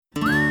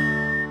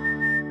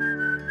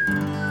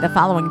The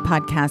following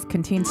podcast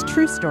contains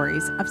true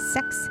stories of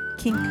sex,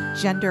 kink,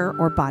 gender,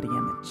 or body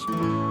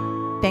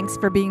image. Thanks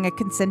for being a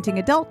consenting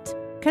adult,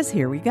 because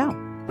here we go.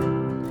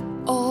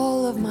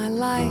 All of my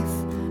life,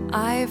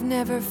 I've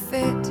never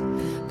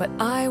fit, but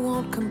I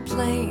won't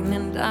complain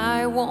and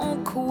I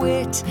won't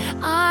quit.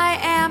 I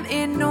am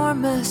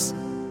enormous,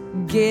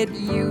 get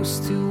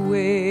used to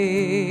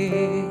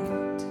it.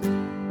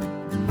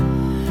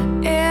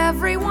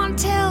 Everyone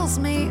tells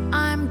me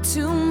I'm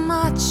too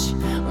much.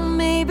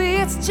 Maybe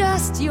it's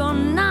just you're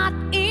not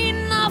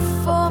enough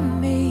for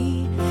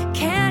me.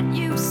 Can't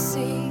you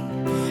see?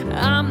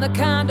 I'm the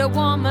kind of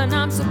woman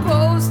I'm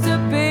supposed to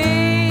be.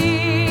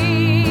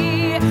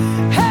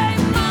 Hey,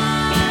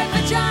 my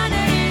vagina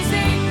is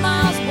 8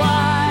 miles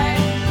wide.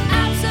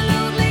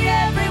 Absolutely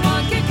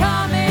everyone can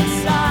come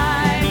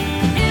inside.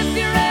 If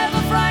you're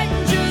ever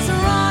frightened, just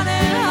run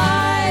and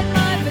hide.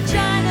 My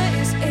vagina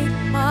is 8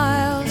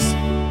 miles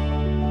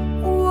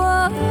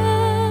wide.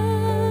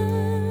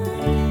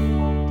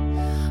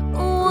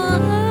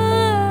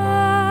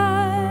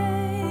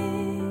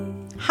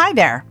 Hi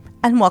there,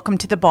 and welcome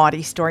to the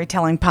Bawdy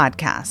Storytelling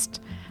Podcast.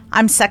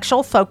 I'm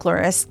sexual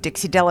folklorist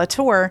Dixie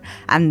Delatour,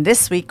 and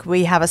this week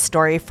we have a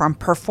story from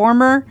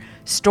performer,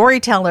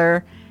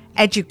 storyteller,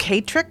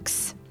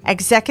 educatrix,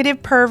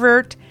 executive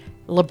pervert,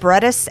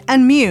 librettist,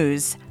 and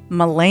muse,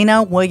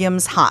 Malena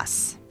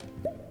Williams-Haas.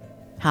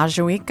 How's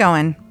your week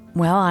going?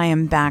 Well, I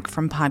am back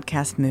from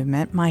Podcast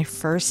Movement, my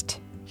first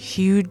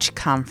huge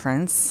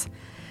conference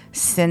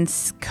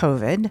since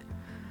COVID.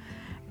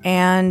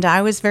 And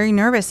I was very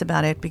nervous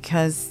about it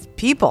because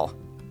people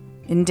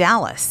in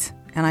Dallas,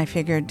 and I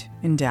figured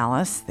in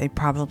Dallas, they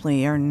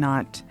probably are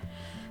not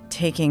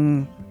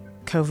taking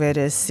COVID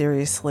as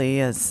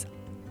seriously as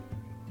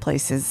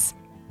places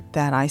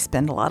that I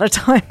spend a lot of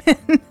time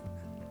in.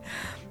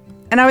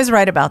 And I was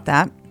right about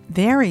that.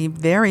 Very,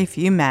 very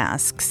few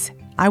masks.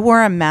 I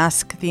wore a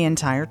mask the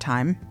entire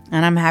time,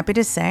 and I'm happy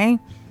to say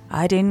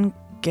I didn't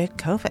get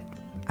COVID.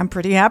 I'm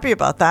pretty happy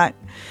about that.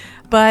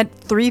 But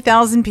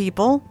 3,000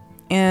 people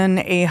in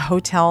a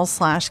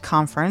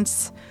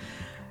hotel/conference,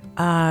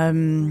 I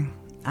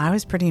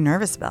was pretty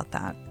nervous about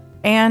that.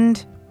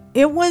 And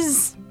it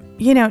was,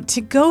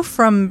 to go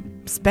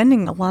from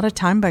spending a lot of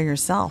time by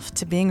yourself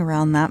to being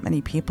around that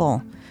many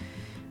people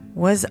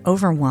was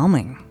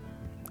overwhelming.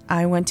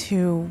 I went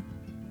to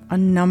a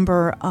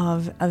number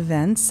of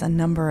events, a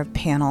number of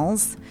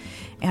panels,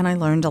 and I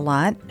learned a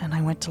lot, and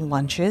I went to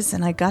lunches,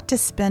 and I got to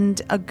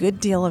spend a good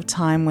deal of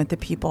time with the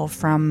people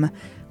from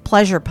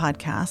Pleasure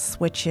Podcasts,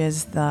 which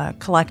is the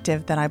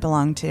collective that I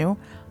belong to,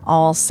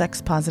 all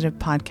sex-positive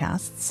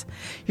podcasts.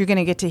 You're going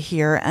to get to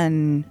hear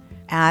an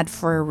ad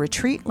for a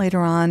retreat later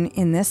on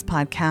in this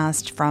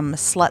podcast from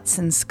Sluts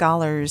and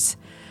Scholars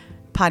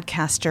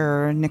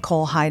podcaster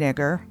Nicole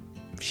Heidegger.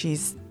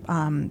 She's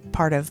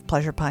part of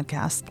Pleasure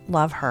Podcast.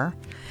 Love her.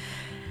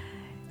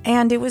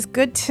 And it was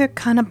good to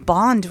kind of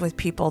bond with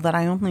people that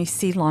I only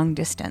see long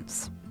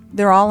distance.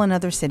 They're all in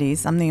other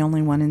cities. I'm the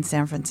only one in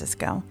San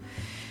Francisco.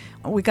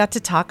 We got to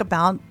talk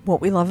about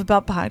what we love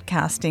about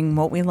podcasting,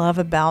 what we love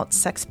about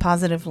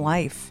sex-positive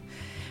life,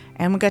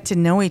 and we got to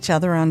know each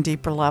other on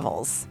deeper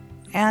levels.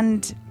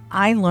 And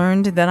I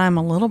learned that I'm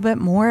a little bit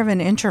more of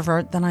an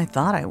introvert than I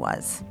thought I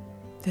was.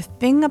 The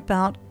thing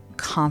about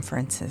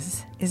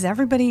conferences is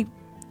everybody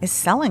is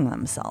selling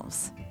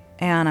themselves.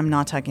 And I'm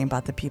not talking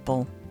about the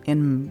people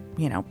in,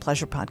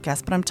 Pleasure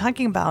Podcast, but I'm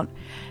talking about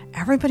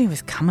everybody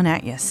was coming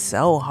at you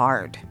so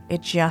hard. It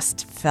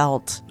just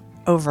felt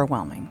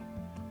overwhelming.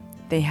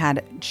 They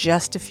had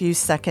just a few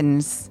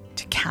seconds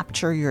to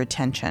capture your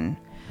attention.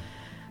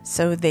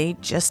 So they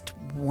just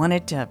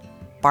wanted to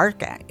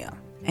bark at you.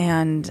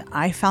 And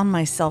I found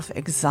myself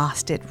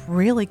exhausted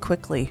really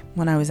quickly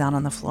when I was out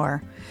on the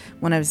floor,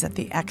 when I was at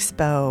the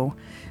expo,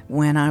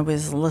 when I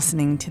was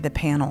listening to the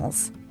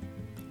panels.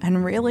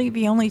 And really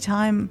the only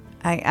time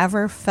I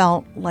ever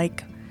felt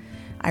like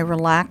I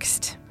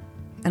relaxed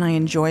and I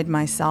enjoyed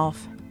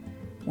myself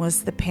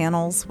was the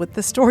panels with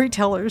the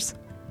storytellers.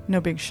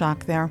 No big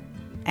shock there.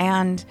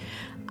 And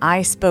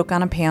I spoke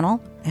on a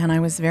panel, and I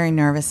was very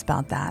nervous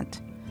about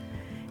that.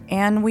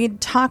 And we had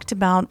talked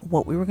about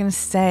what we were going to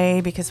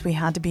say because we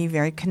had to be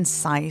very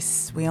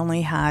concise. We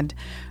only had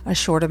a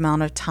short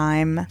amount of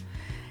time.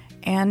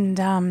 And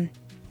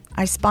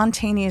I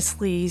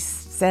spontaneously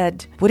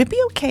said, would it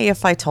be okay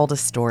if I told a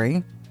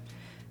story?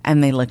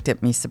 And they looked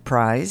at me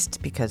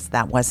surprised because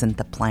that wasn't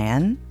the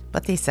plan,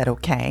 but they said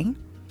okay.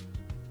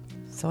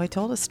 So I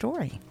told a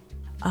story.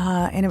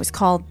 And it was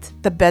called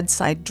The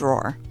Bedside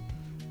Drawer.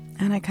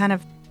 And I kind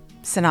of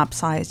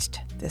synopsized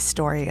this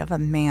story of a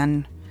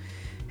man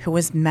who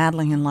was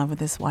madly in love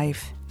with his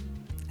wife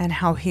and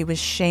how he was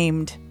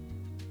shamed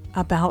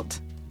about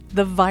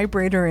the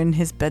vibrator in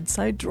his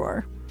bedside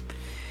drawer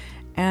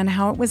and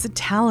how it was a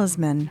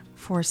talisman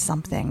for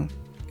something.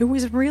 It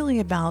was really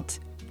about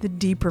the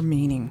deeper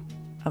meaning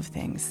of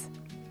things,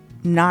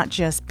 not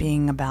just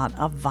being about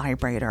a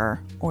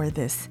vibrator or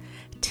this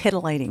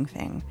titillating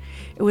thing.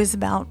 It was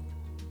about,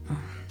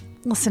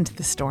 listen to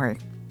the story.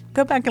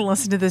 Go back and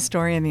listen to this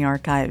story in the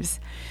archives.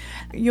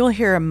 You'll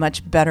hear a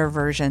much better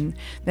version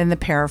than the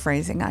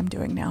paraphrasing I'm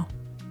doing now.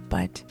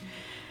 But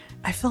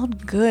I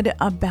felt good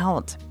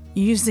about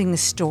using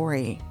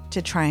story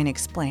to try and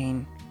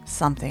explain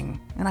something.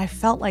 And I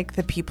felt like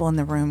the people in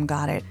the room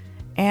got it.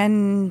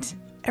 And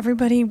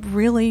everybody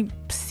really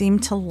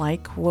seemed to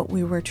like what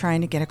we were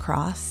trying to get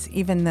across,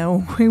 even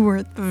though we were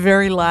at the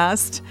very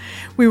last.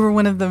 We were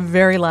one of the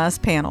very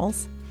last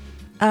panels.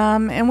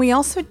 And we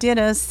also did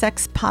a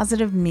sex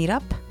positive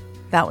meetup.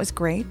 That was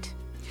great.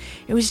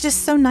 It was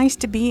just so nice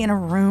to be in a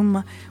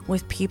room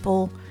with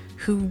people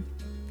who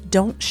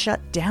don't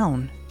shut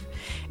down.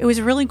 It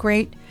was really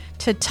great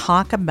to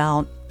talk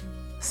about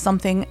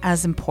something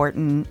as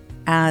important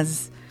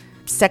as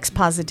sex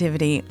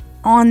positivity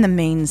on the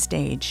main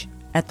stage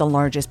at the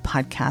largest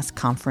podcast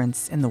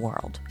conference in the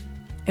world.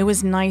 It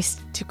was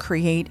nice to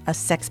create a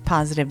sex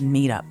positive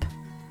meetup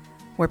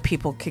where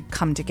people could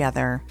come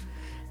together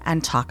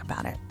and talk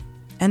about it.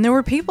 And there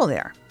were people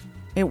there.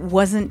 It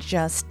wasn't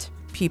just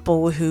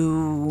people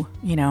who,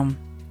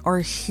 are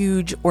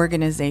huge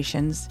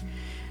organizations.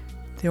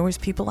 There was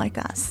people like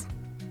us.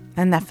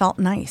 And that felt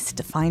nice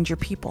to find your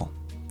people,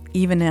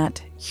 even at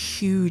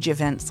huge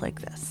events like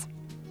this.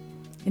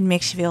 It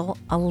makes you feel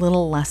a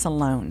little less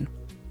alone.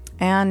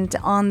 And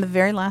on the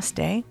very last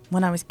day,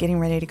 when I was getting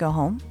ready to go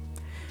home,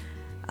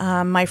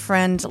 my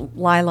friend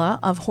Lila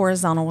of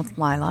Horizontal with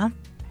Lila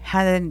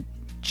had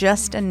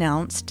just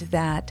announced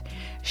that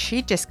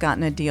she'd just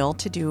gotten a deal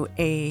to do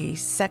a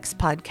sex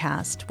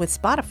podcast with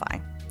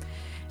Spotify.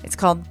 It's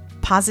called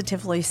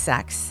Positively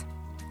Sex.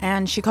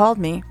 And she called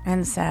me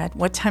and said,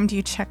 "What time do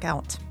you check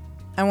out?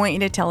 I want you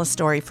to tell a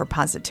story for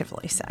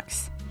Positively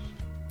Sex."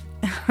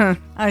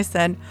 I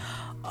said,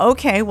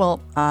 "Okay,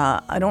 well,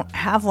 I don't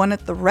have one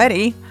at the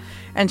ready."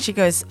 And she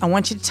goes, "I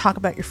want you to talk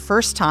about your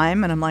first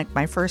time." And I'm like,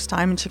 "My first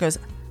time?" And she goes,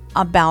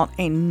 "About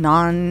a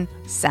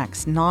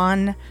non-sex,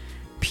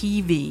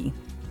 non-PV,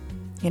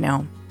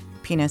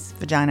 penis,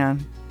 vagina,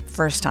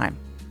 first time.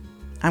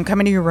 I'm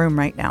coming to your room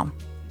right now."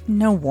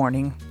 No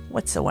warning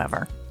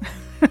whatsoever.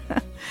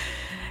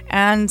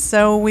 And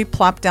so we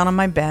plopped down on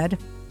my bed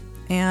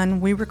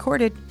and we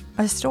recorded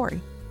a story.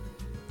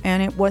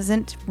 And it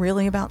wasn't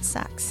really about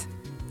sex.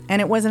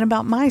 And it wasn't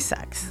about my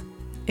sex.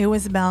 It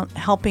was about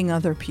helping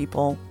other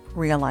people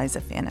realize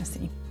a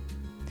fantasy.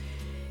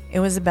 It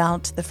was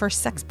about the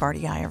first sex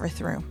party I ever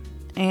threw.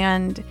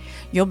 And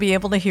you'll be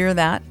able to hear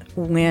that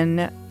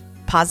when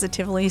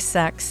Positively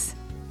Sex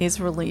is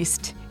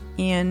released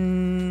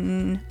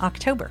in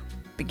October,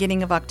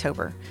 beginning of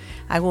October.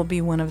 I will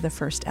be one of the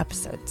first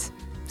episodes.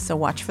 So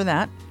watch for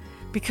that,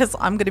 because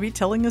I'm going to be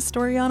telling a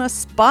story on a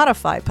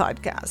Spotify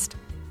podcast.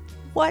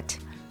 What?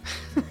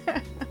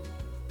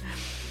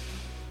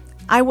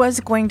 I was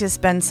going to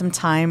spend some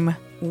time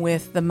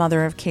with the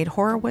mother of Kate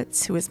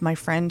Horowitz, who is my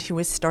friend who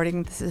was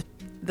starting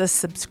the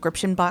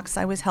subscription box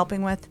I was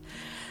helping with.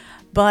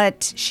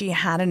 But she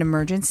had an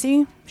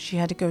emergency. She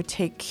had to go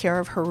take care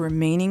of her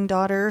remaining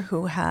daughter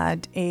who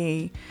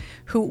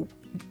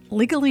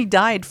legally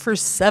died for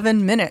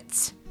 7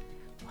 minutes.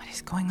 What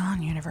is going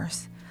on,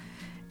 universe?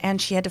 And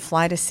she had to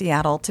fly to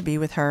Seattle to be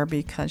with her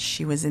because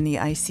she was in the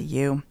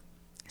ICU.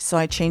 So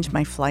I changed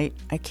my flight.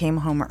 I came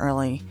home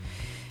early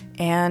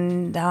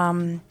and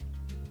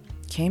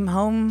came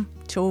home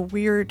to a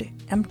weird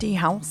empty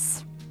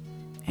house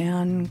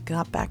and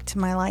got back to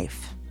my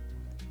life.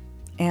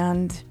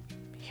 And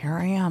here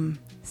I am,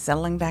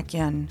 settling back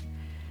in,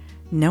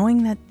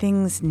 knowing that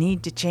things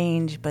need to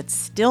change, but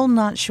still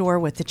not sure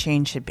what the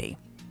change should be.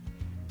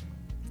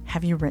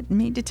 Have you written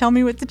me to tell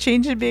me what the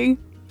change should be?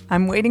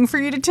 I'm waiting for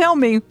you to tell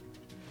me.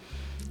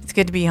 It's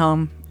good to be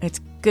home. It's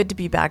good to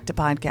be back to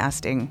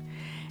podcasting.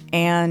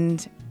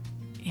 And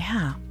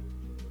yeah,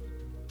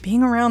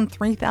 being around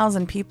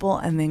 3,000 people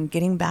and then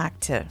getting back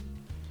to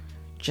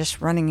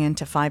just running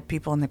into 5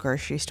 people in the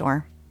grocery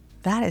store,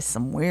 that is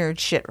some weird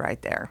shit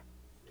right there.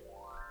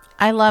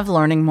 I love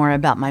learning more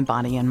about my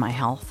body and my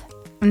health.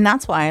 And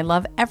that's why I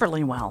love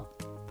Everlywell.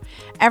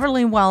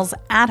 Everlywell's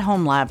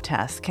at-home lab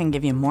tests can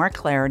give you more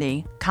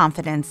clarity,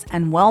 confidence,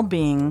 and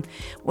well-being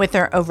with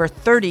their over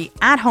 30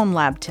 at-home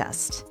lab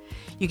tests.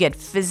 You get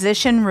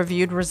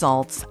physician-reviewed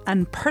results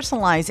and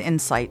personalized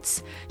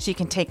insights so you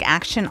can take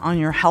action on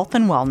your health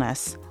and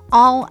wellness,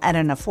 all at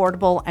an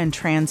affordable and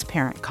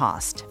transparent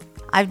cost.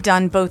 I've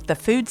done both the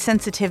food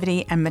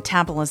sensitivity and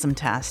metabolism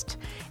test.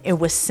 It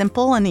was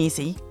simple and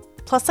easy,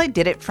 plus I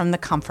did it from the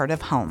comfort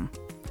of home.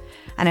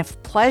 And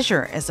if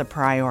pleasure is a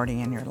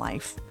priority in your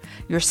life,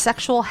 your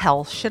sexual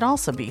health should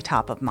also be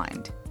top of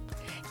mind.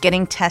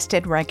 Getting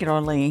tested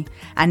regularly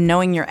and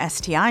knowing your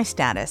STI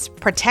status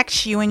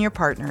protects you and your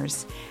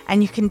partners,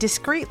 and you can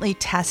discreetly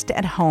test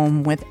at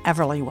home with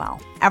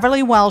Everlywell.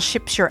 Everlywell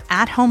ships your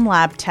at-home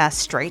lab test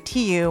straight to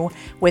you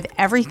with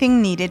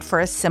everything needed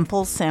for a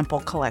simple sample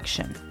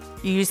collection.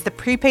 You use the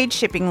prepaid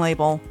shipping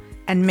label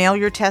and mail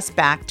your test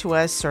back to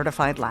a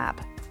certified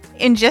lab.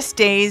 In just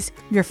days,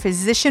 your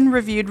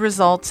physician-reviewed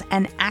results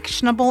and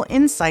actionable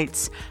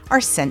insights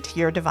are sent to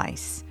your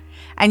device.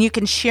 And you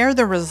can share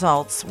the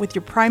results with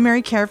your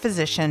primary care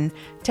physician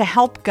to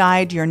help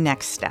guide your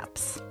next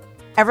steps.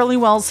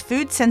 Everlywell's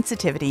food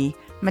sensitivity,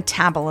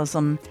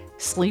 metabolism,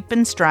 sleep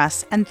and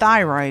stress, and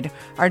thyroid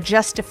are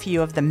just a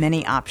few of the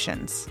many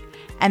options.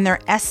 And their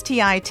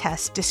STI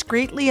test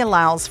discreetly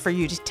allows for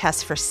you to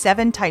test for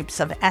 7 types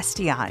of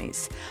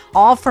STIs,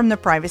 all from the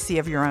privacy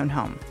of your own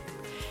home.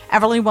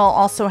 Everlywell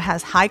also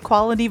has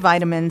high-quality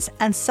vitamins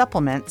and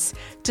supplements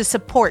to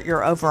support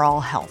your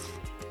overall health.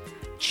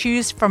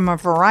 Choose from a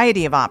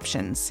variety of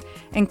options,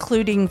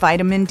 including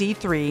vitamin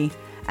D3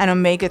 and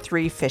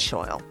omega-3 fish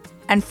oil.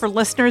 And for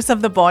listeners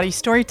of the Body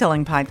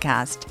Storytelling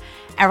Podcast,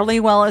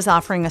 Everlywell is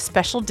offering a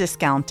special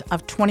discount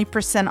of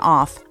 20%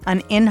 off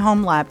an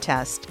in-home lab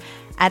test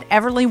at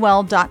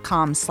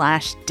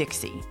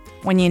everlywell.com/Dixie.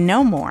 When you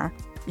know more,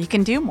 you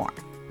can do more.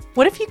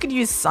 What if you could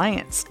use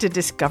science to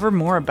discover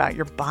more about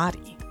your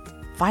body?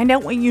 Find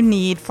out what you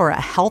need for a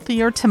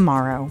healthier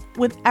tomorrow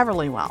with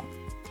Everlywell.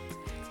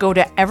 Go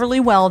to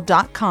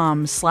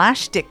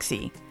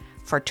everlywell.com/Dixie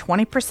for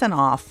 20%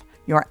 off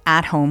your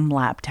at-home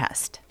lab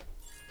test.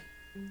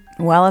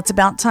 Well, it's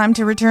about time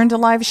to return to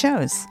live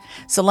shows.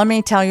 So let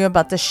me tell you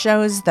about the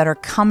shows that are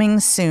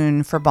coming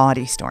soon for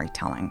Body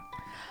Storytelling.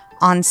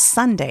 On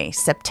Sunday,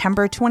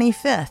 September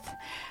 25th,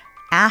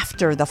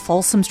 after the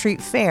Folsom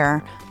Street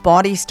Fair,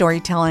 Body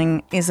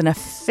Storytelling is an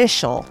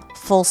official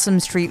Folsom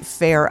Street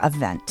Fair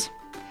event.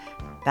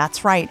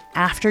 That's right,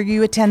 after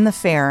you attend the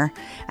fair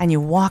and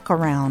you walk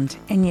around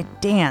and you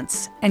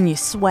dance and you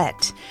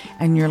sweat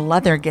and your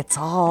leather gets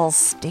all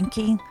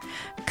stinky,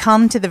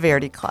 come to the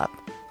Verdi Club.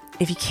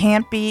 If you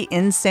can't be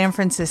in San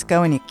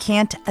Francisco and you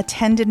can't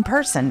attend in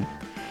person,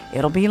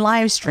 it'll be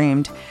live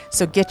streamed,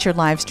 so get your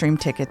live stream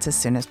tickets as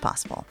soon as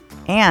possible.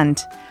 And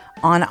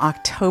on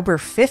October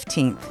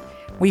 15th,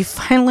 we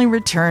finally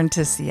return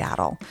to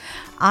Seattle.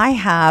 I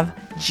have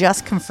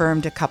just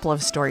confirmed a couple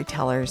of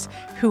storytellers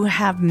who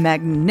have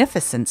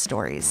magnificent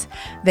stories.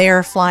 They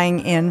are flying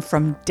in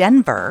from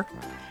Denver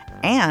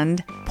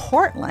and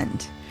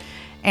Portland.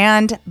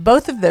 And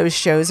both of those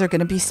shows are going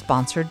to be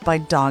sponsored by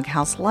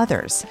Doghouse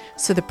Leathers.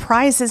 So the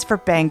prizes for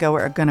Bango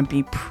are going to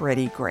be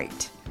pretty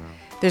great.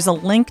 There's a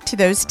link to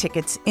those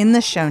tickets in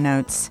the show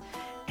notes.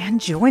 And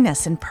join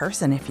us in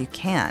person if you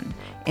can,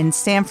 in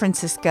San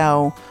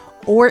Francisco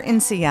or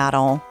in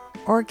Seattle,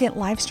 or get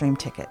live stream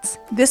tickets.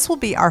 This will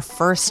be our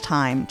first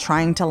time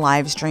trying to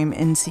live stream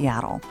in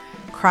Seattle.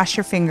 Cross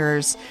your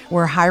fingers.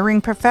 We're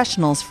hiring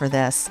professionals for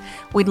this.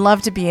 We'd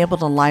love to be able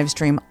to live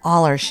stream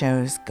all our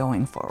shows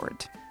going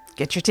forward.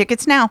 Get your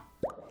tickets now.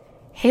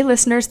 Hey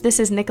listeners, this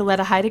is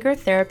Nicoletta Heidegger,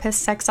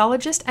 therapist,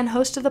 sexologist, and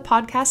host of the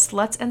podcast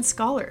Sluts and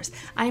Scholars.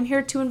 I am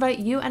here to invite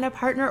you and a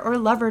partner or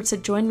lover to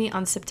join me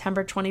on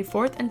September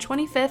 24th and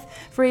 25th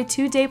for a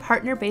 2-day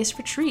partner-based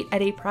retreat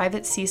at a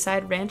private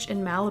seaside ranch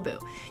in Malibu.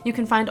 You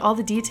can find all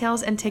the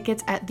details and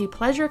tickets at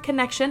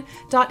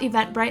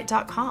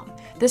thepleasureconnection.eventbrite.com.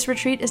 This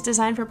retreat is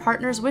designed for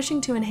partners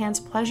wishing to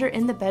enhance pleasure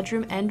in the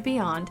bedroom and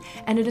beyond,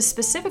 and it is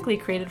specifically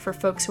created for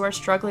folks who are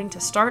struggling to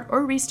start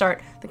or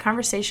restart the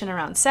conversation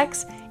around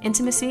sex,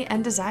 intimacy,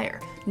 and desire.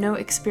 No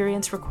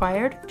experience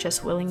required,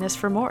 just willingness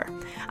for more.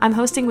 I'm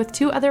hosting with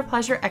 2 other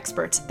pleasure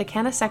experts, the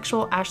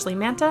canosexual Ashley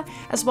Manta,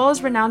 as well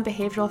as renowned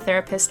behavioral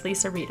therapist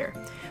Lisa Reeder.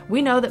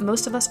 We know that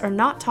most of us are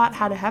not taught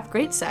how to have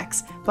great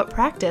sex, but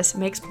practice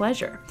makes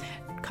pleasure.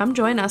 Come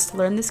join us to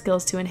learn the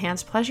skills to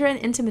enhance pleasure and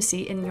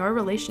intimacy in your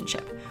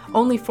relationship.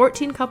 Only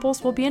 14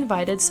 couples will be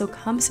invited, so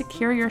come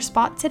secure your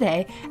spot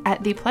today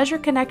at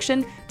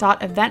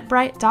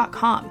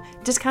thepleasureconnection.eventbrite.com.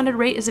 Discounted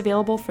rate is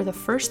available for the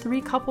first 3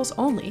 couples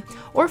only,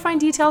 or find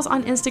details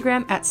on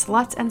Instagram at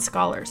Sluts and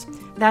Scholars.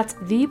 That's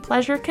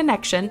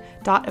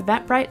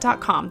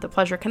thepleasureconnection.eventbrite.com.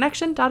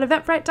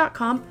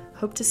 Thepleasureconnection.eventbrite.com.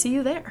 Hope to see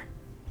you there.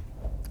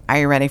 Are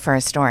you ready for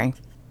a story?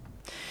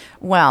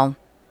 Well,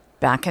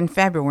 back in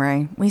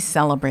February, we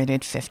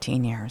celebrated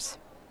 15 years.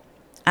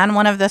 And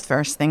one of the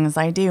first things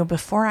I do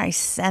before I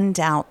send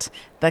out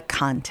the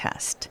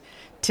contest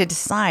to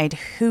decide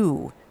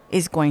who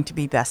is going to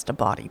be Best of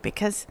Body,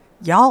 because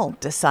y'all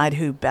decide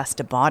who Best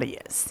of Body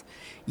is.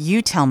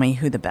 You tell me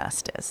who the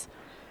best is.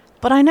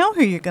 But I know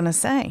who you're going to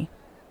say.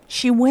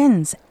 She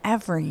wins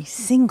every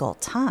single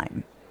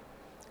time.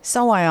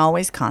 So I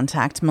always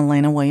contact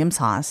Milena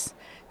Williams-Haas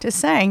to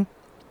say,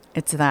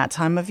 it's that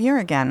time of year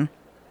again.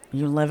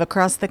 You live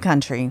across the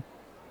country,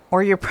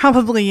 or you're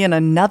probably in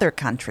another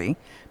country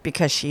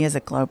because she is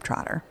a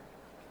globetrotter.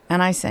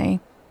 And I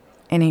say,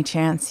 any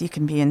chance you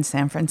can be in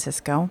San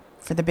Francisco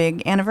for the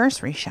big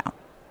anniversary show?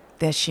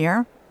 This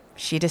year,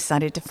 she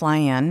decided to fly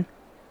in,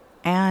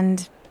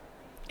 and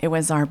it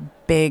was our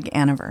big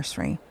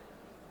anniversary.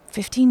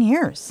 15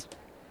 years.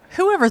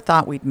 Who ever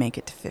thought we'd make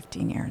it to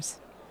 15 years?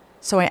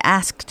 So I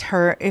asked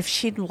her if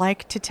she'd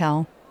like to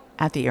tell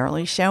at the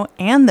early show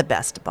and the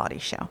Best of Body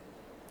show.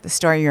 The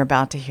story you're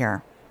about to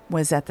hear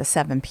was at the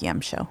 7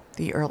 p.m. show,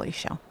 the early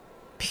show,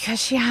 because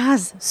she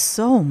has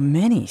so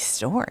many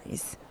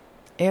stories.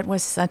 It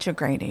was such a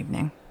great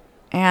evening,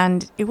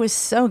 and it was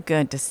so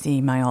good to see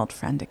my old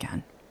friend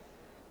again.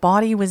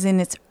 Body was in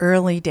its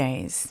early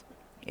days.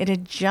 It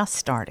had just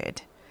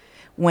started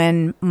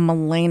when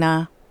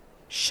Milena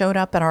showed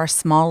up at our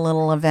small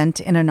little event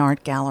in an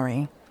art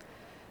gallery.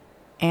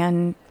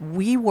 And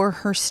we were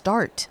her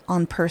start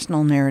on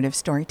personal narrative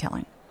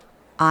storytelling.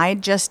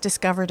 I'd just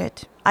discovered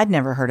it. I'd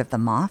never heard of The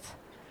Moth.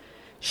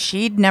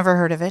 She'd never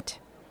heard of it.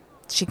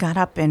 She got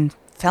up and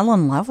fell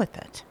in love with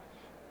it.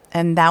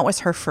 And that was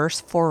her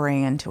first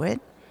foray into it.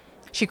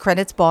 She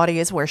credits Bawdy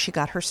as where she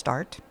got her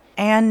start.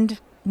 And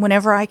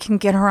whenever I can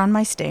get her on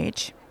my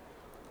stage,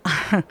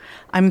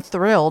 I'm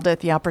thrilled at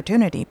the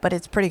opportunity, but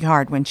it's pretty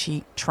hard when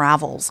she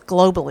travels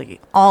globally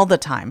all the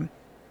time.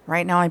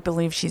 Right now, I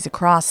believe she's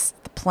across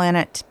the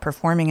planet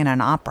performing in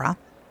an opera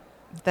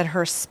that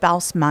her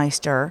spouse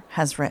Meister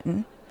has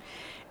written.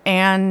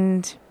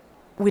 And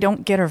we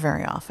don't get her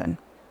very often.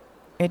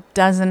 It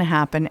doesn't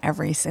happen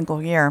every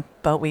single year,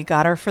 but we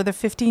got her for the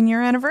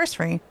 15-year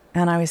anniversary,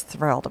 and I was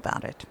thrilled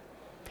about it.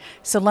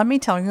 So let me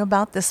tell you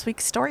about this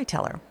week's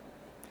storyteller.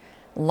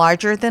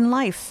 Larger than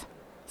life,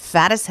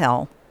 fat as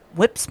hell,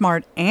 whip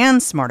smart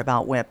and smart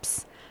about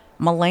whips,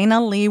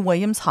 Malaina Lee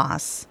Williams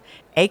Haas,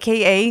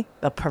 a.k.a.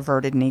 the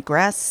Perverted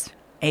Negress,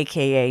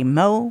 a.k.a.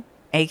 Mo,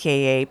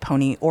 a.k.a.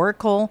 Pony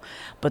Oracle,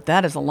 but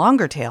that is a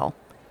longer tale,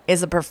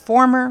 is a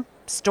performer,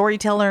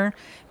 storyteller,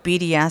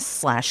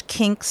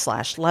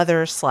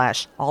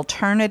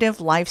 BDS/kink/leather/alternative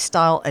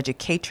lifestyle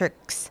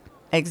educatrix,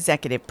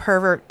 executive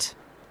pervert,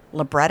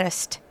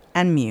 librettist,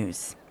 and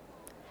muse.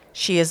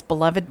 She is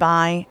beloved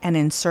by and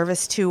in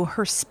service to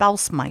her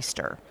spouse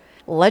Meister,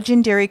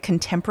 legendary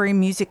contemporary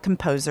music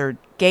composer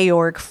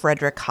Georg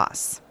Friedrich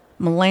Haas.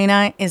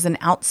 Malaina is an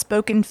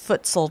outspoken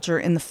foot soldier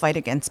in the fight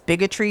against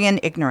bigotry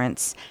and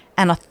ignorance,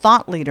 and a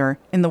thought leader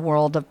in the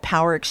world of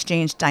power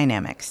exchange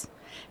dynamics.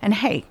 And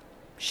hey,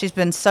 she's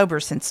been sober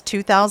since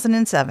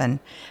 2007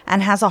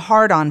 and has a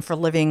hard-on for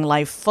living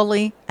life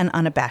fully and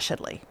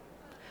unabashedly.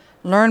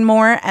 Learn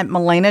more at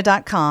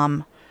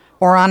Malaina.com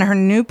or on her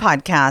new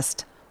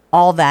podcast,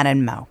 All That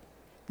and Mo.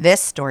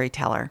 This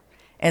storyteller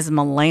is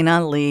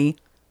Malaina Lee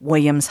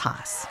Williams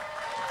Haas.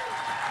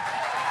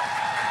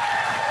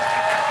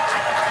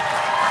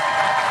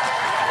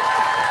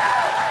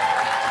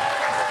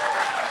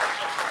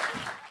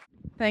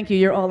 Thank you.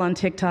 You're all on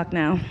TikTok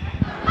now.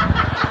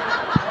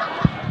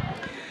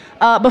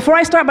 Before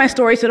I start my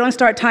story, so don't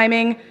start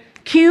timing,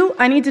 Q,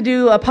 I need to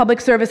do a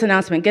public service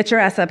announcement. Get your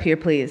ass up here,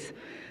 please.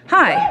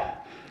 Hi,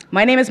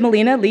 my name is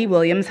Malaina Lee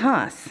Williams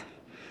Haas.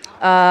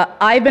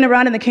 I've been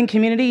around in the kink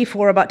community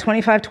for about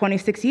 25,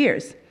 26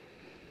 years.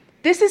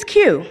 This is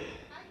Q.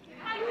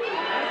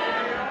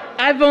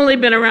 I've only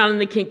been around in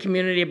the kink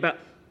community about...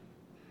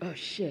 Oh,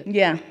 shit.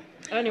 Yeah.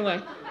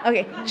 Anyway.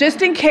 Okay,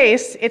 just in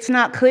case it's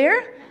not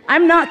clear,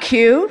 I'm not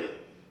Q.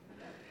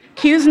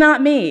 Q's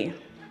not me.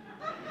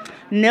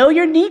 Know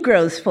your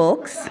Negroes,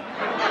 folks.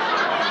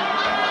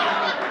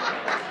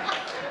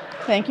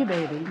 Thank you,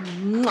 baby.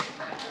 Mwah.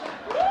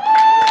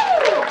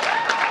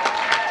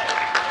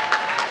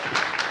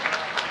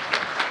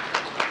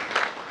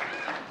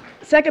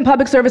 Second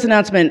public service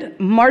announcement.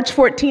 March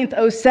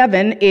 14th,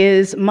 07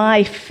 is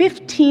my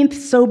 15th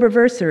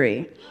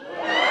soberversary.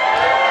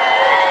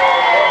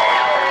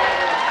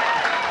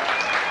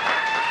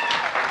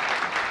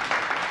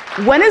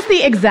 When is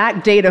the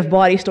exact date of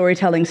Bawdy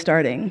storytelling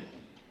starting?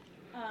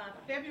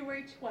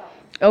 February 12th.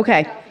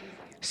 Okay.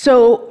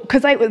 So,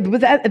 because I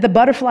was at the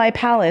Butterfly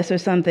Palace or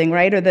something,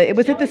 right? Or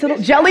was it this little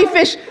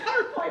jellyfish,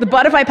 the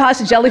Butterfly Palace,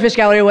 the Jellyfish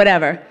Gallery, or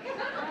whatever.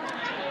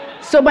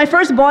 So my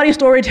first Bawdy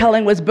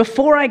storytelling was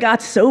before I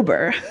got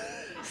sober.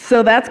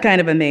 So that's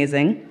kind of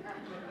amazing.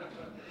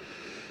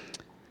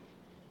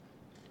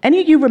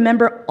 Any of you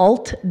remember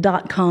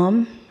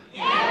alt.com?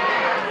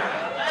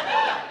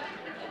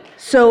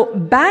 So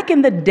back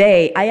in the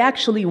day, I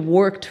actually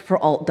worked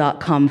for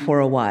alt.com for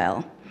a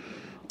while.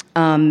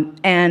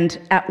 And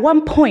at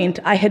one point,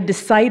 I had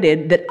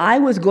decided that I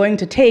was going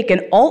to take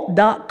an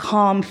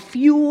alt.com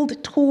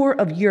fueled tour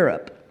of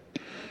Europe.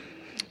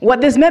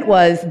 What this meant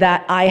was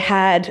that I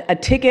had a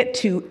ticket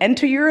to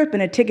enter Europe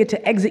and a ticket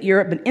to exit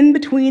Europe, and in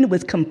between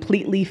was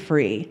completely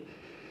free.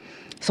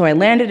 So I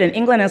landed in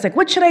England, and I was like,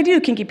 what should I do,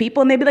 kinky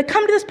people? And they'd be like,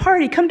 come to this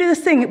party, come to this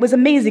thing. It was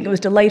amazing, it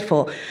was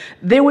delightful.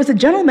 There was a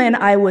gentleman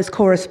I was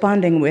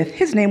corresponding with.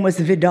 His name was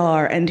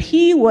Vidar, and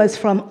he was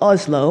from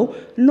Oslo,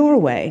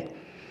 Norway.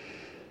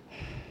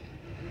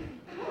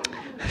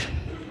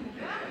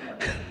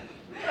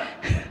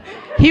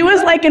 He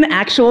was like an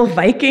actual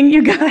Viking,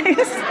 you guys.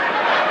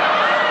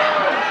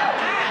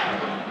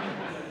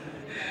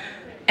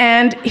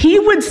 And he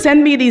would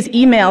send me these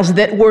emails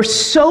that were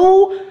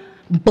so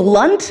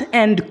blunt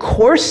and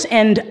coarse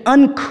and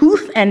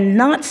uncouth and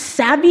not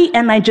savvy,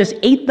 and I just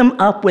ate them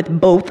up with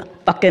both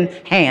fucking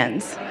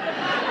hands.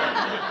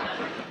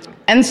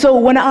 And so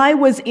when I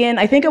was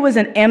I think I was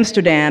in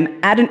Amsterdam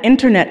at an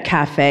internet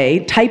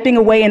cafe, typing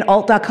away in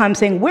alt.com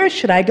saying, where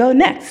should I go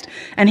next?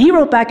 And he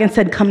wrote back and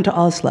said, come to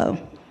Oslo.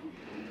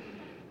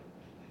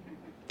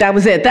 That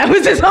was it. That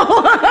was his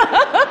whole...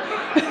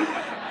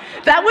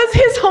 That was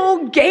his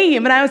whole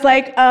game. And I was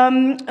like,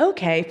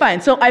 okay,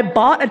 fine. So I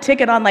bought a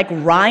ticket on like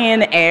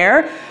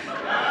Ryanair.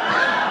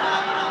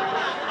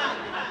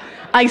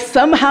 I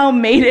somehow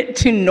made it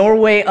to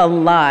Norway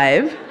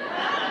alive.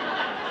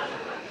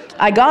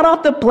 I got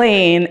off the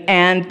plane,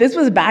 and this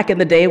was back in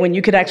the day when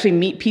you could actually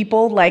meet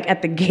people like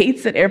at the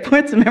gates at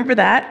airports. Remember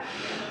that?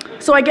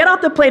 So I get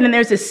off the plane, and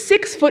there's this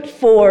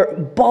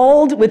 6'4",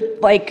 bald with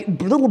like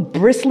little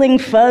bristling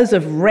fuzz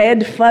of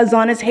red fuzz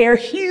on his hair,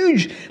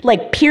 huge,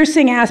 like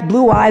piercing ass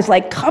blue eyes,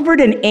 like covered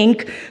in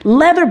ink,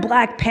 leather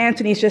black pants,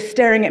 and he's just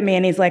staring at me,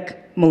 and he's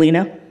like,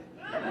 "Melina?"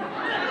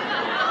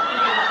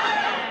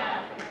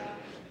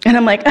 And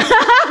I'm like,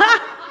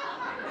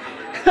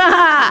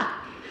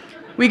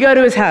 we go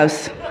to his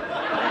house.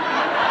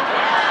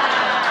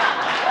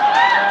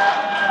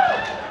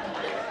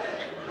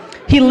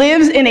 He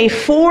lives in a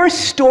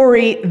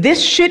 4-story,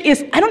 this shit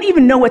is, I don't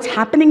even know what's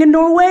happening in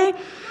Norway,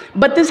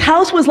 but this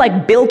house was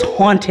like built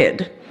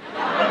haunted.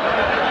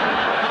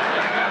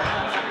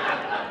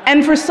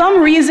 And for some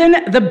reason,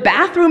 the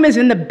bathroom is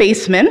in the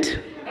basement.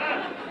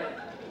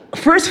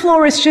 First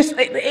floor is just,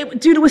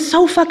 dude, it was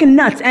so fucking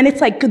nuts. And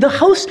it's like, the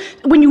house,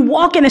 when you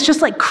walk in, it's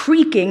just like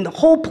creaking. The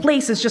whole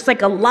place is just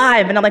like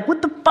alive. And I'm like,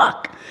 what the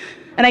fuck?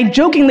 And I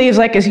jokingly was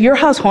like, is your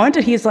house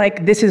haunted? He's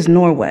like, this is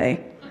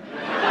Norway.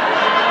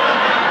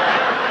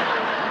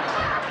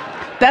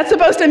 That's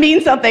supposed to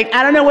mean something.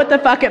 I don't know what the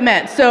fuck it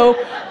meant. So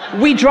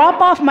we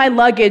drop off my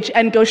luggage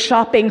and go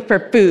shopping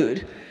for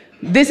food.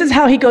 This is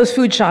how he goes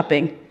food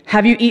shopping.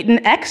 Have you eaten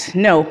X?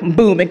 No.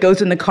 Boom, it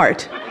goes in the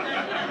cart.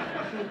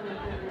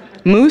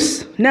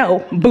 Moose?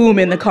 No. Boom,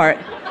 in the cart.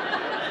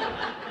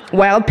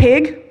 Wild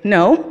pig?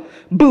 No.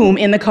 Boom,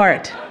 in the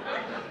cart.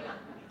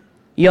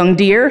 Young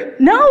deer?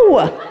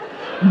 No.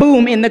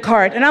 Boom, in the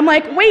cart. And I'm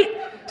like, wait,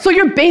 so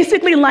you're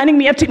basically lining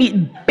me up to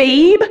eat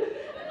Babe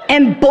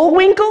and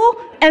Bullwinkle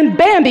and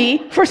Bambi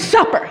for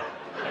supper?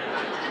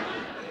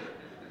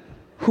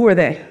 Who are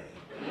they?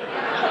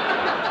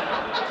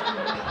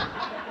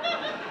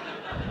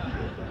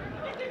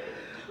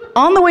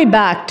 On the way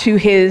back to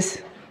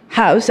his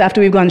house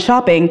after we've gone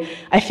shopping,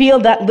 I feel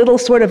that little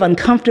sort of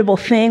uncomfortable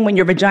thing when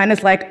your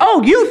vagina's like,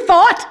 oh, you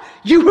thought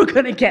you were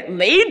gonna get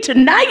laid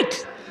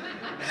tonight?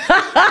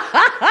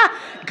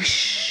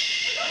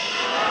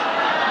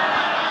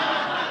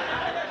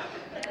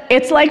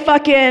 It's like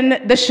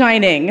fucking The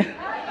Shining.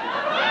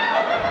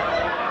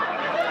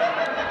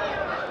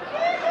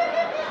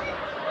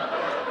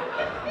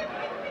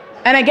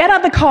 And I get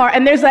out the car,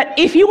 and there's that,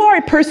 if you are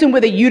a person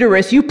with a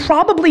uterus, you've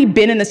probably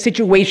been in a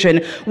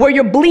situation where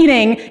you're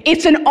bleeding,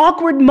 it's an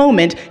awkward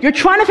moment. You're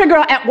trying to figure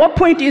out at what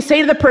point do you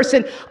say to the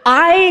person,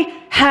 I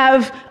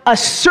have a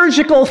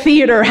surgical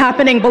theater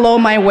happening below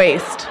my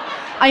waist.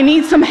 I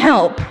need some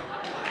help.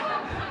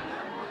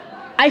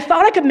 I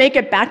thought I could make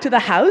it back to the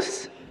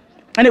house,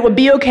 and it would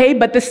be okay,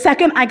 but the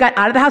second I got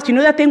out of the house, you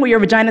know that thing where your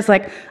vagina's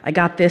like, I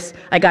got this,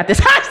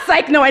 ha,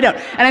 psych, no I don't.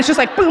 And it's just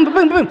like, boom, boom,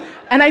 boom, boom.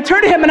 And I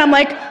turn to him and I'm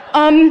like,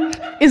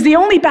 is the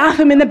only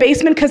bathroom in the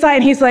basement?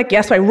 And he's like,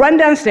 yes. So I run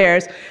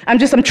downstairs, I'm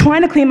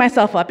trying to clean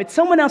myself up. It's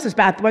someone else's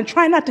bathroom, I'm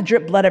trying not to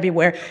drip blood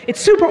everywhere. It's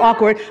super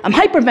awkward, I'm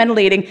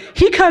hyperventilating.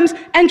 He comes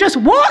and just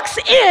walks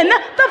in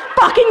the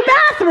fucking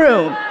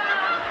bathroom.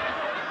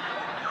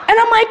 And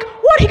I'm like,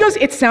 what? He goes,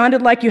 it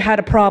sounded like you had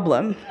a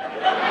problem.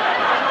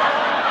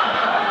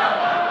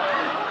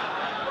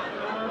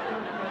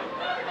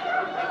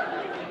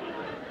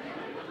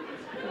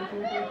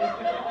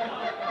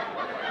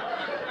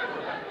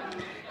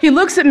 He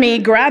looks at me,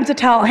 grabs a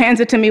towel, hands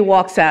it to me,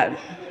 walks out.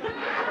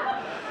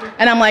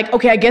 And I'm like,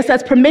 okay, I guess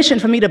that's permission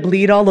for me to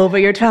bleed all over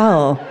your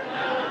towel.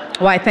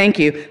 Why, thank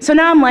you. So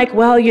now I'm like,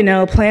 well, you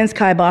know, plans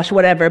kibosh,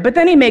 whatever. But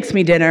then he makes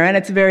me dinner, and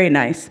it's very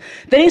nice.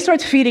 Then he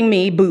starts feeding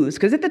me booze,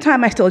 because at the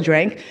time I still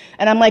drank.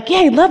 And I'm like,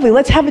 yay, lovely,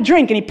 let's have a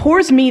drink. And he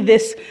pours me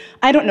this,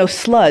 I don't know,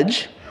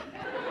 sludge.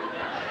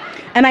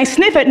 And I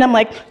sniff it, and I'm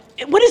like,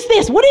 what is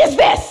this? What is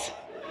this?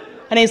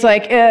 And he's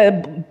like,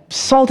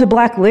 salted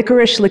black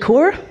licorice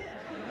liqueur.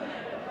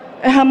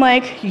 And I'm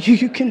like,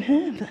 you can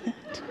have that.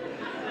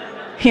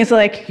 He's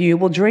like, you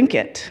will drink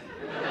it.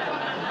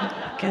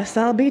 Guess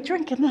I'll be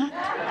drinking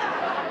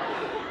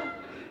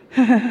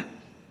that.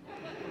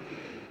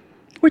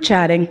 We're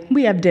chatting,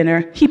 we have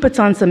dinner. He puts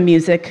on some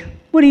music.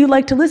 What do you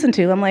like to listen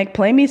to? I'm like,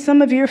 play me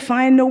some of your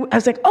fine I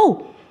was like,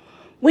 oh,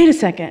 wait a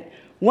second.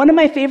 One of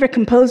my favorite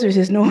composers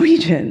is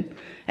Norwegian,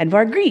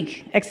 Edvard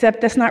Grieg,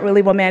 except that's not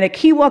really romantic.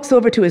 He walks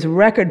over to his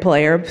record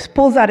player,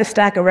 pulls out a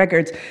stack of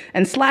records,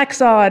 and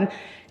slacks on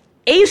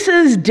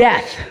Ace's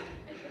Death.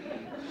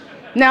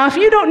 Now, if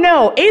you don't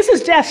know,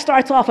 Ace's Death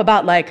starts off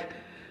about like,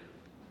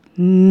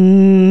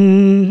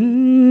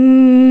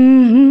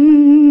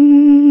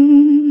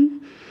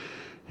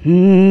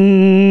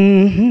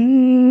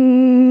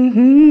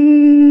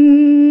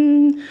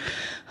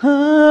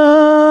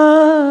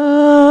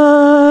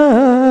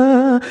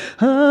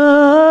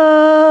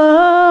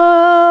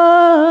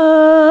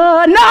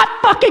 not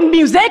fucking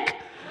music.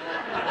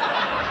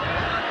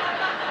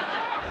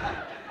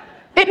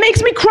 It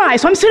makes me cry.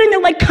 So I'm sitting there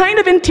like kind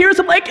of in tears.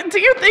 I'm like, do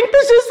you think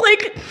this is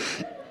like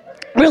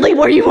really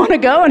where you want to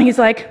go? And he's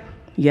like,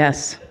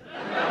 yes.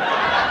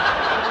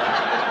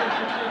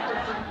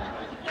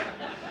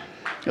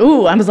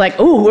 Ooh, I was like,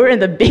 ooh, we're in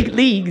the big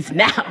leagues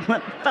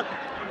now.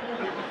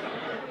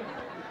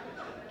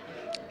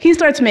 he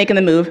starts making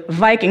the move,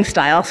 Viking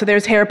style, so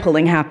there's hair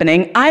pulling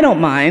happening. I don't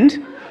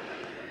mind.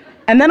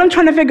 And then I'm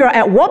trying to figure out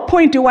at what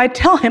point do I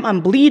tell him I'm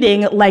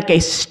bleeding like a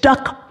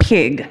stuck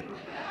pig?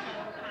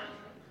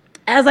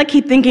 As I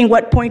keep thinking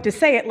what point to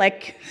say it,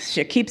 like,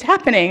 shit keeps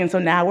happening. And so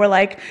now we're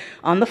like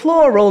on the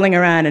floor rolling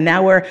around, and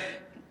now we're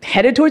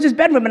headed towards his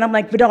bedroom, and I'm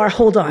like, Vidar,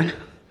 hold on.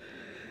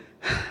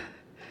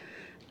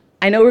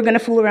 I know we're gonna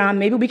fool around,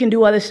 maybe we can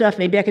do other stuff,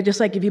 maybe I could just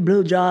like give you a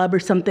blowjob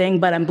or something,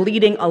 but I'm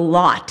bleeding a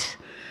lot,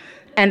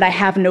 and I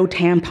have no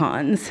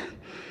tampons.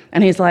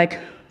 And he's like,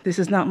 this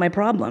is not my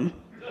problem.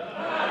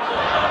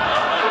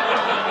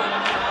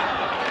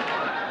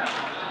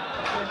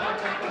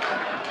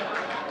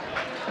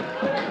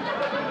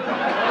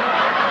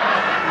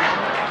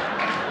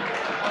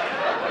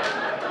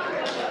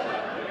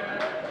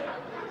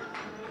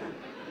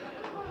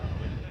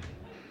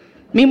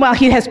 Meanwhile,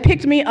 he has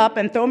picked me up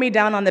and thrown me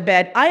down on the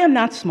bed. I am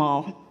not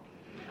small.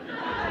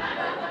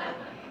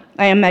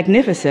 I am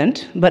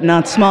magnificent, but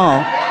not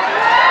small.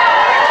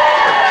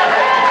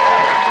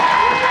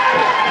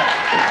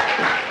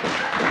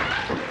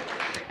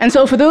 And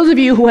so for those of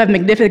you who have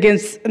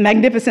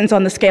magnificence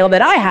on the scale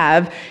that I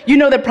have, you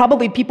know that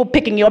probably people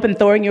picking you up and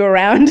throwing you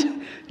around,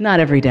 not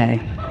every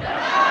day.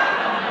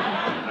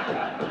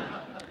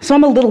 So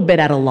I'm a little bit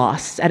at a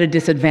loss, at a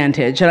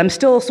disadvantage, and I'm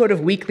still sort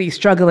of weakly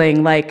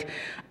struggling, like,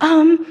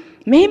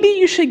 maybe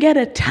you should get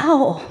a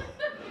towel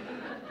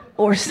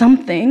or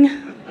something.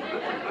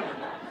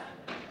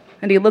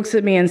 And he looks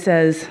at me and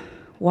says,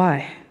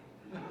 why?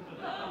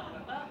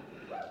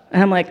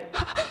 And I'm like,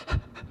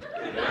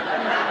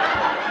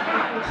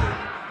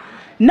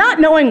 not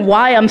knowing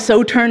why I'm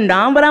so turned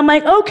on, but I'm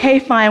like, okay,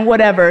 fine,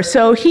 whatever.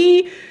 So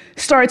he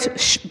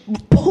starts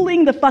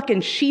pulling the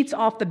fucking sheets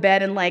off the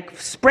bed and like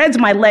spreads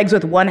my legs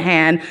with one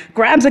hand,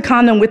 grabs a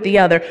condom with the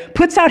other,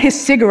 puts out his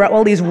cigarette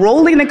while he's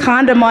rolling the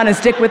condom on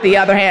his dick with the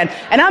other hand.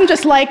 And I'm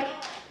just like,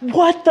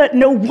 what the,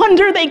 no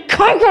wonder they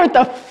conquered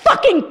the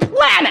fucking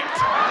planet.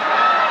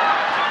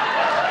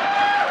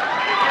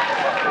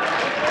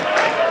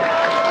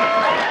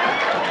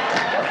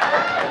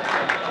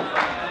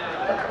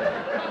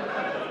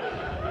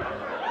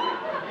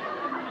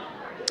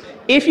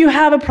 If you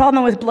have a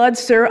problem with blood,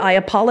 sir, I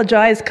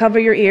apologize. Cover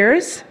your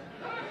ears.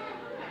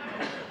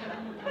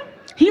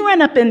 He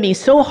ran up in me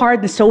so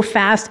hard and so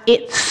fast,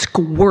 it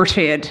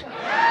squirted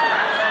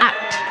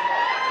out.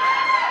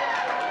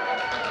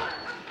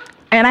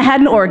 And I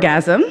had an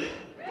orgasm,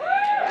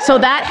 so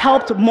that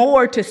helped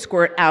more to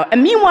squirt out.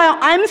 And meanwhile,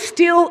 I'm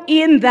still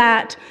in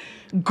that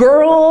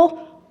girl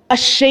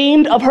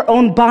ashamed of her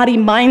own body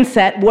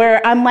mindset where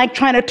I'm like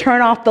trying to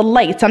turn off the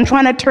lights. I'm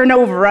trying to turn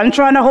over. I'm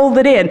trying to hold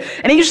it in.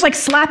 And he's just like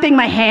slapping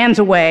my hands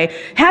away,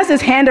 has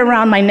his hand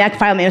around my neck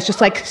finally, and it's just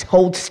like,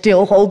 hold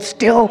still, hold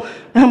still.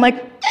 And I'm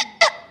like,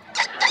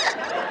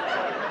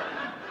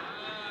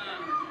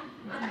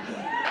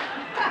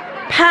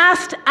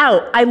 passed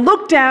out. I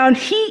look down,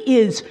 he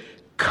is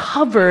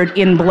covered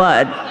in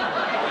blood.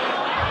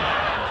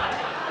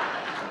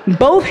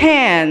 Both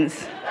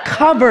hands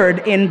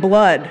covered in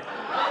blood.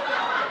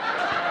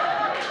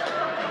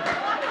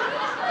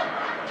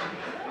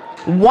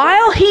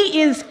 While he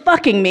is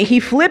fucking me, he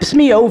flips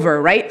me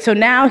over, right? So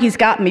now he's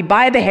got me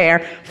by the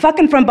hair,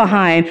 fucking from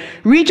behind,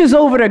 reaches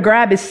over to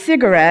grab his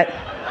cigarette,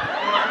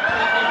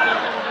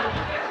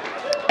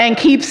 and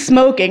keeps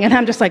smoking, and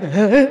I'm just like,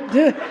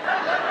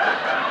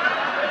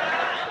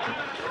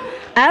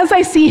 As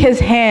I see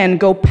his hand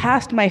go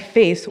past my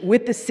face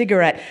with the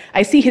cigarette,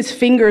 I see his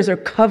fingers are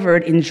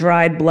covered in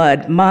dried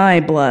blood,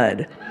 my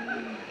blood.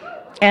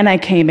 And I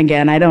came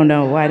again, I don't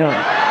know,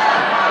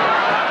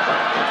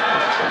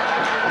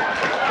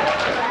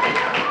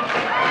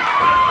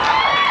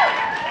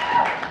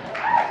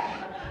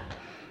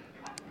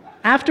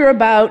 After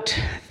about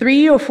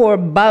 3 or 4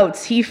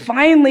 bouts, he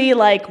finally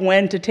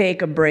went to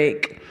take a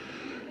break.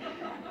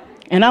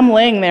 And I'm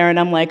laying there and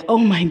I'm like, oh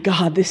my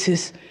God,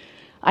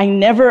 I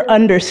never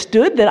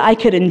understood that I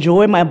could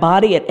enjoy my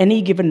body at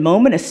any given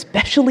moment,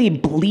 especially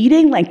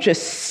bleeding,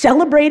 just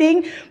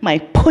celebrating my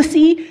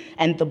pussy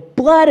and the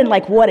blood and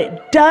what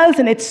it does,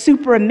 and it's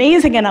super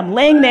amazing. And I'm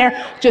laying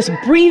there just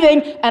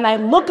breathing, and I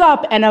look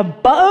up and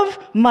above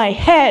my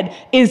head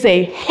is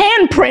a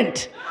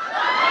handprint.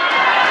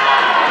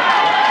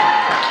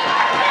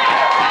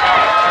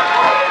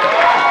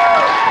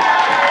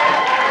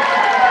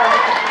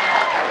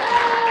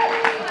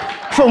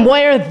 From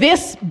where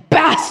this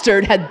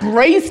bastard had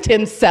braced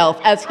himself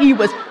as he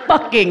was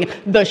fucking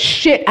the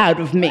shit out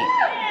of me.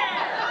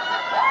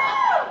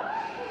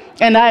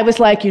 And I was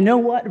like, you know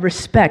what?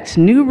 Respect,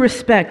 new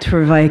respect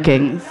for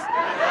Vikings.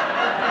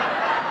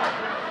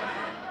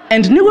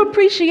 And new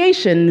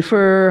appreciation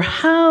for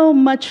how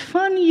much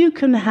fun you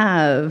can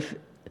have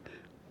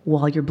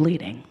while you're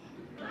bleeding.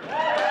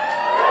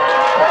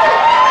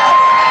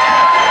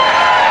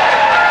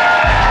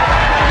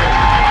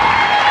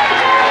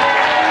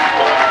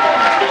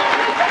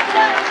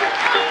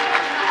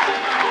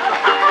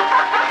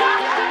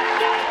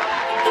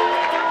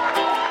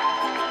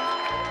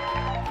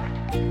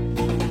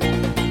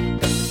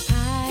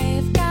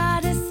 I've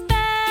got a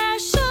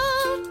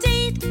special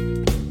date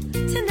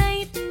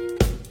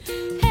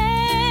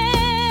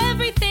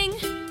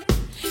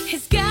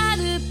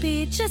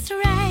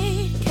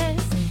away,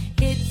 'cause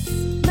it's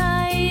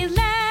my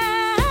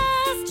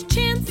last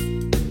chance.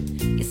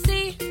 You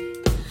see,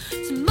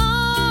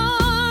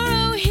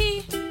 tomorrow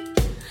he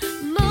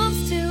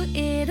moves to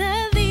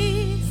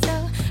Italy.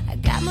 So I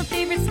got my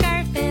favorite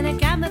scarf and I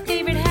got my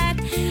favorite hat.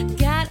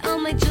 Got all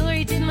my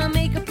jewelry, did my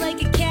makeup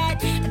like a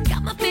cat. I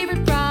got my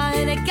favorite bra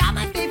and I got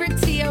my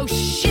favorite tea. Oh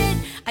shit,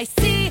 I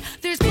see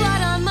there's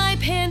blood on my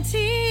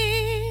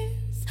panties.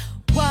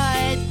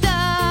 What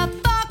the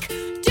fuck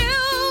do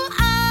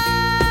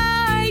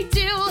I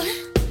do?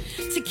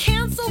 To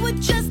cancel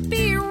would just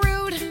be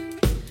rude.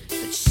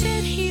 But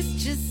shit,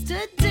 he's just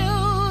a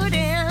dude,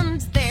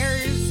 and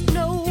there's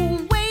no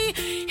way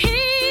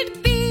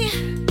he'd be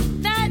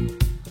that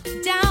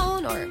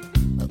down, or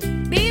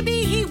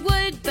maybe he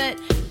would, but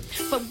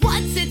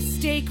what's at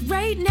stake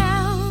right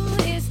now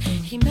is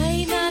he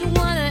might not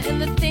wanna,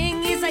 and the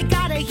thing is I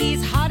gotta.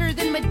 He's hotter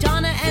than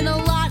Madonna and a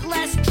lot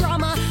less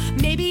drama.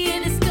 Maybe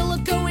it is still a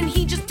go and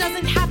he just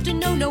doesn't have to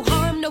know. No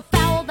harm, no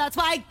foul, that's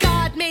why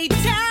God made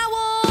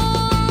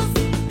towels.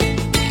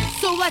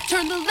 So I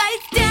turned the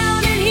lights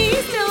down and he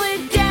still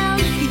went down.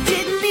 He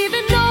didn't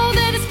even know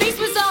that his face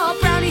was all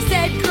brown. He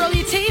said, girl,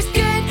 you taste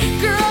good,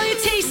 girl, you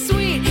taste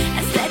sweet.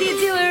 I said, you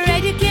do it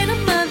right, you get a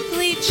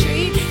monthly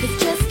treat. It's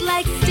just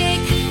like steak,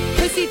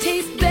 pussy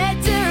tastes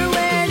better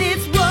when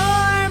it's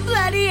warm,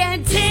 bloody,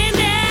 and tender.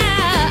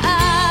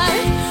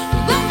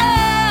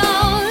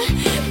 Whoa,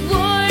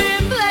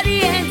 warm,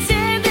 bloody, and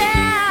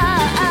tender.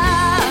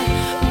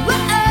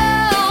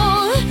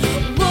 Whoa,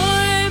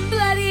 warm,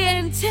 bloody,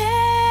 and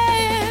tender.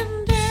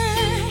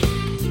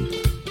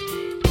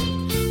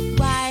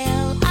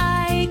 While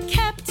I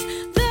kept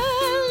the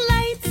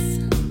lights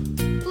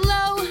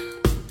low,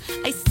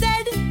 I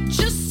said,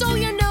 just so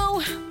you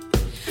know,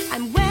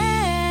 I'm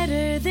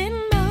wetter than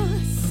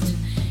most.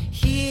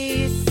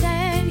 He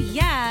said,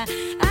 yeah,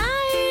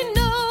 I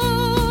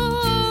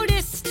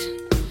noticed.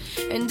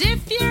 And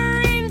if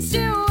you're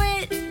into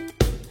it,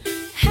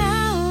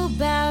 how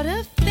about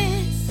a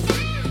fist?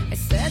 I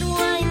said,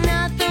 why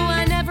not, though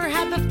I never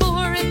have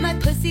before. If my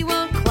pussy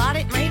won't clot,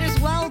 it might as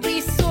well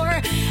be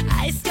sore.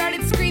 I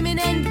started screaming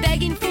and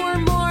begging for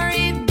more.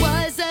 It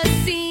was a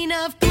scene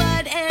of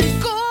blood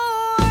and gore.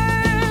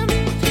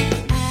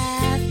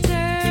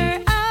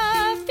 After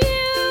a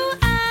few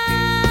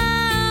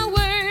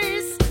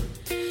hours,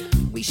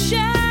 we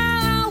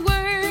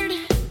showered,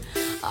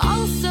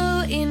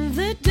 also in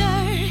the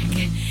dark.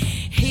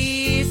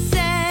 He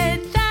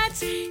said that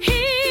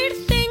he'd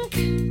think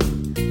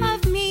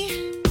of me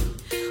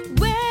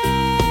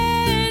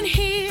when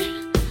he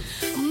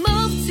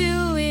moved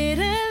to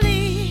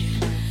Italy.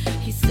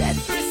 He said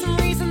for some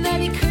reason that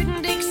he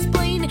couldn't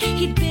explain,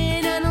 he'd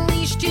been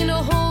unleashed in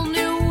a whole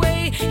new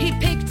way. He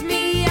picked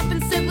me up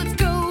and said, let's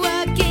go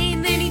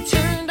again. Then he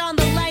turned on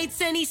the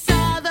lights and he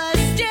saw the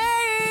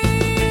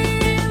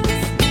stains.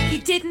 He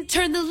didn't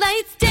turn the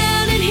lights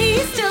down and he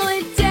still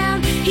went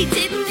down. He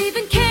didn't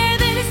even care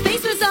that his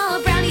face was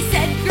all brown. He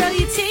said, girl,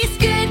 you taste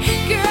good,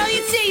 girl,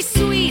 you taste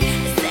sweet.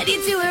 I said,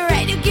 you do it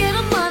right, you get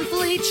a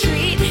monthly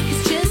treat.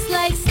 It's just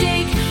like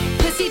steak,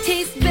 pussy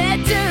tastes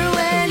better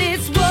when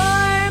it's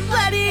warm,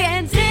 bloody,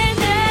 and tender.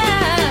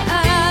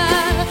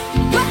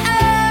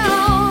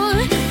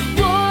 Whoa,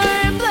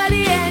 warm,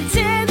 bloody, and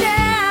tender.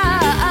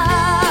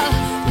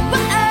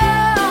 Whoa,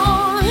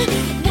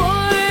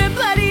 warm,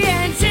 bloody,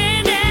 and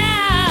tender.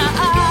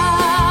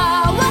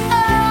 Whoa,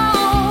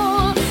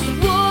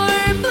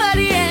 warm,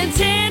 bloody, and tender. Whoa, warm, bloody, and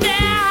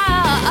tender.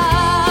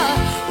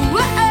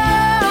 Whoa,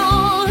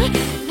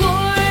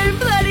 warm,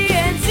 bloody,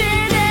 and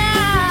tender.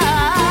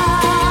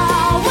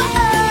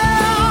 Whoa,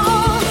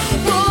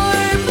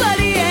 warm,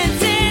 bloody, and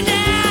tender. Whoa,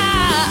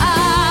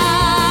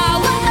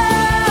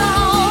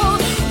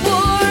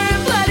 warm,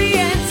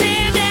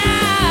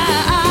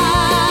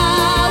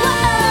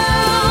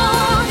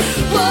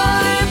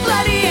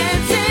 bloody, and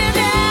tender.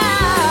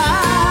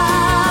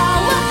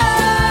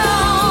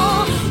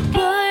 Whoa,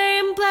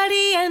 warm,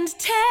 bloody, and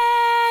tender.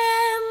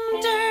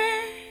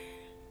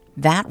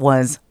 That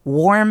was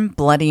Warm,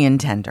 Bloody, and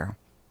Tender,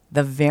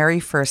 the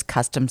very first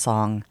custom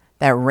song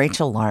that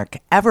Rachel Lark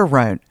ever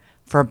wrote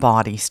for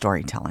Bawdy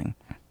Storytelling.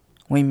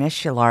 We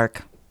miss you,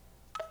 Lark.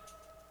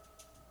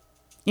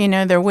 You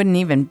know, there wouldn't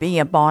even be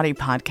a Bawdy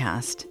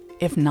podcast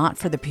if not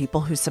for the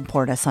people who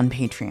support us on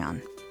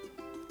Patreon.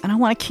 And I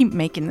want to keep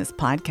making this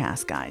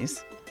podcast,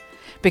 guys.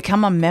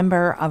 Become a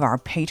member of our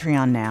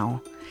Patreon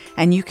now,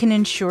 and you can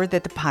ensure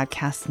that the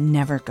podcast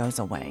never goes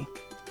away.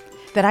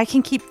 That I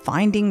can keep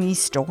finding these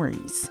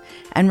stories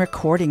and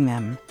recording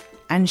them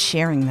and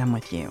sharing them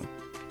with you.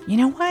 You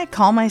know why I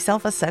call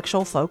myself a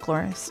sexual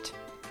folklorist?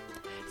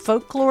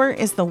 Folklore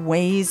is the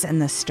ways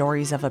and the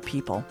stories of a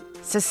people.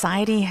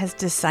 Society has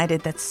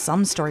decided that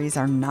some stories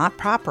are not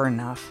proper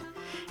enough,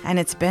 and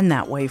it's been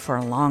that way for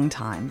a long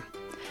time.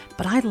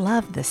 But I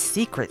love the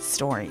secret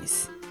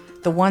stories,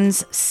 the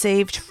ones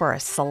saved for a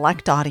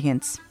select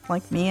audience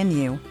like me and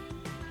you.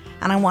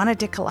 And I wanted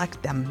to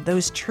collect them,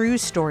 those true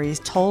stories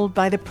told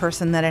by the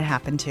person that it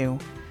happened to.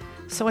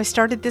 So I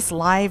started this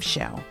live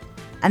show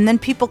And then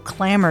people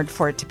clamored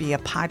for it to be a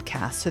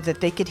podcast so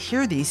that they could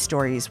hear these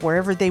stories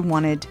wherever they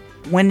wanted,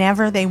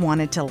 whenever they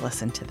wanted to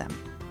listen to them,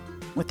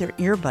 with their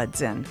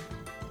earbuds in,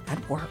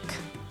 at work,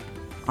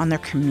 on their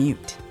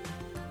commute.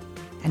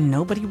 And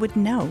nobody would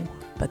know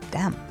but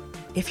them.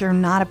 If you're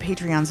not a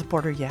Patreon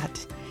supporter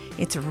yet,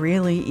 it's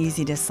really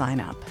easy to sign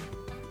up.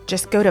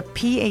 Just go to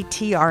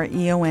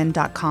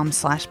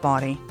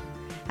patreon.com/body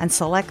and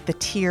select the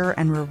tier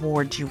and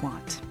rewards you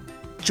want.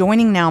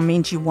 Joining now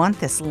means you want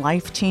this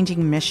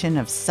life-changing mission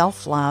of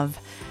self-love,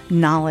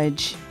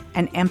 knowledge,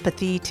 and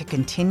empathy to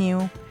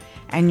continue,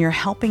 and you're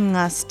helping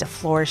us to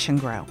flourish and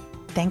grow.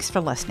 Thanks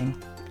for listening.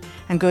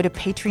 And go to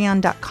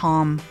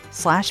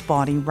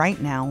patreon.com/body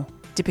right now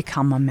to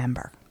become a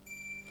member.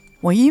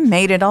 Well, you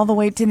made it all the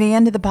way to the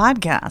end of the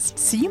podcast,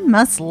 so you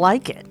must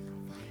like it.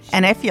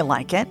 And if you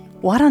like it,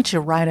 why don't you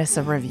write us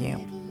a review?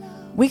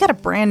 We got a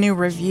brand new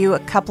review a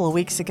couple of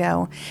weeks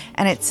ago,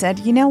 and it said,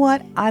 you know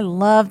what? I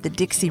love the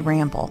Dixie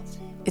Ramble.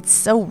 It's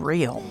so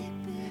real.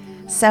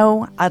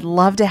 So I'd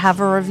love to have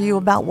a review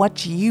about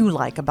what you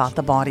like about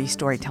the Body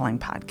Storytelling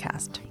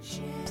Podcast.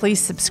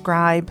 Please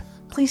subscribe.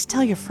 Please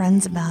tell your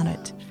friends about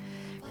it.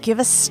 Give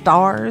us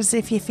stars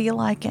if you feel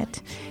like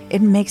it.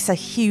 It makes a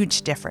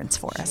huge difference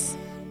for us.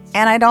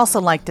 And I'd also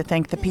like to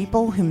thank the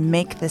people who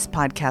make this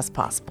podcast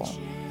possible.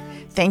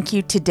 Thank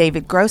you to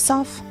David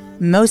Grossoff,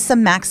 Mosa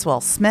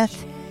Maxwell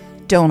Smith,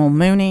 Donal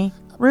Mooney,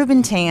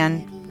 Ruben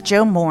Tan,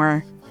 Joe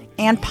Moore,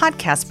 and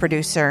podcast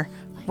producer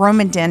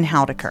Roman Den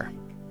Houdeker.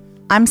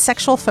 I'm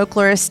sexual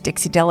folklorist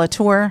Dixie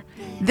Delatour.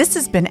 This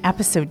has been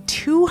episode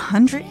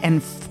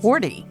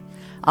 240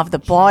 of the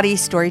Body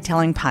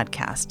Storytelling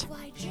Podcast.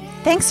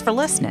 Thanks for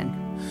listening.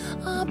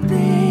 Oh,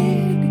 baby.